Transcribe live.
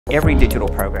Every digital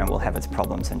program will have its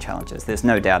problems and challenges, there's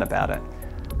no doubt about it.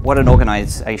 What an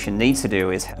organisation needs to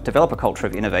do is develop a culture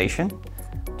of innovation,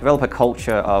 develop a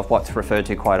culture of what's referred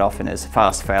to quite often as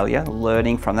fast failure,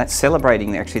 learning from that,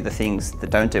 celebrating actually the things that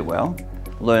don't do well,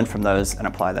 learn from those and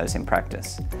apply those in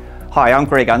practice. Hi, I'm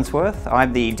Greg Unsworth.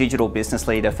 I'm the Digital Business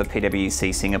Leader for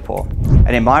PwC Singapore.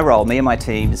 And in my role, me and my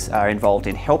teams are involved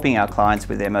in helping our clients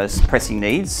with their most pressing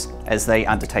needs as they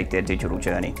undertake their digital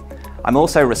journey. I'm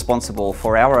also responsible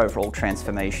for our overall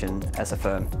transformation as a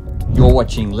firm. You're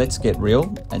watching Let's Get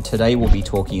Real, and today we'll be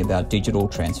talking about digital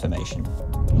transformation.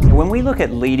 When we look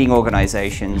at leading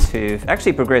organisations who've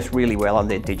actually progressed really well on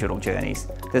their digital journeys,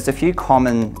 there's a few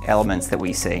common elements that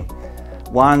we see.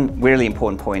 One really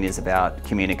important point is about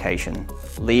communication.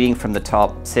 Leading from the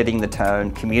top, setting the tone,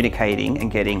 communicating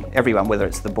and getting everyone, whether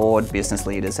it's the board, business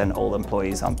leaders and all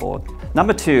employees on board.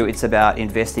 Number two, it's about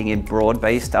investing in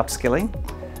broad-based upskilling.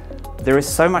 There is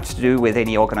so much to do with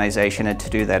any organisation and to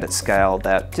do that at scale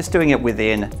that just doing it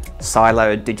within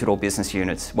siloed digital business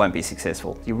units won't be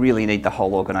successful. You really need the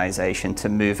whole organisation to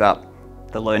move up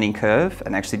the learning curve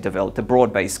and actually develop the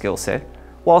broad-based skill set,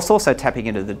 whilst also tapping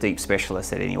into the deep specialists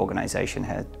that any organisation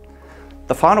has.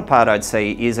 The final part I'd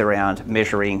say is around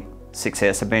measuring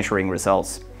success and measuring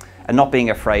results and not being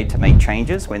afraid to make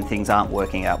changes when things aren't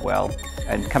working out well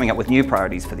and coming up with new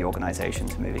priorities for the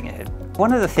organisations moving ahead.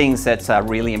 One of the things that's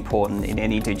really important in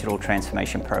any digital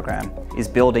transformation program is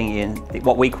building in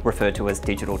what we refer to as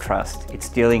digital trust. It's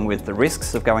dealing with the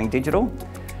risks of going digital,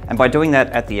 and by doing that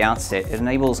at the outset, it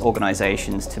enables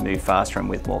organisations to move faster and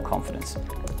with more confidence.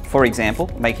 For example,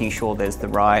 making sure there's the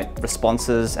right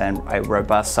responses and a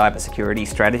robust cybersecurity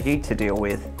strategy to deal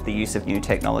with the use of new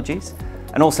technologies,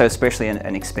 and also especially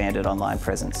an expanded online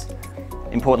presence.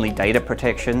 Importantly, data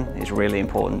protection is really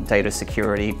important, data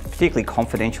security, particularly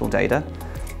confidential data.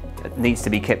 It needs to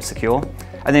be kept secure.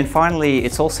 And then finally,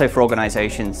 it's also for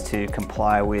organisations to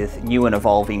comply with new and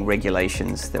evolving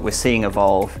regulations that we're seeing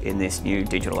evolve in this new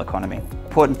digital economy.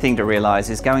 Important thing to realise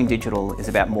is going digital is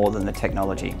about more than the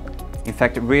technology. In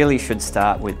fact, it really should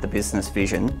start with the business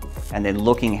vision and then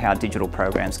looking how digital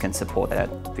programs can support that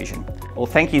vision. Well,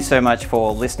 thank you so much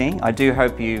for listening. I do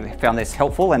hope you found this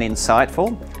helpful and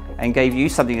insightful and gave you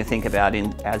something to think about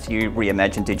as you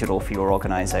reimagine digital for your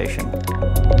organisation.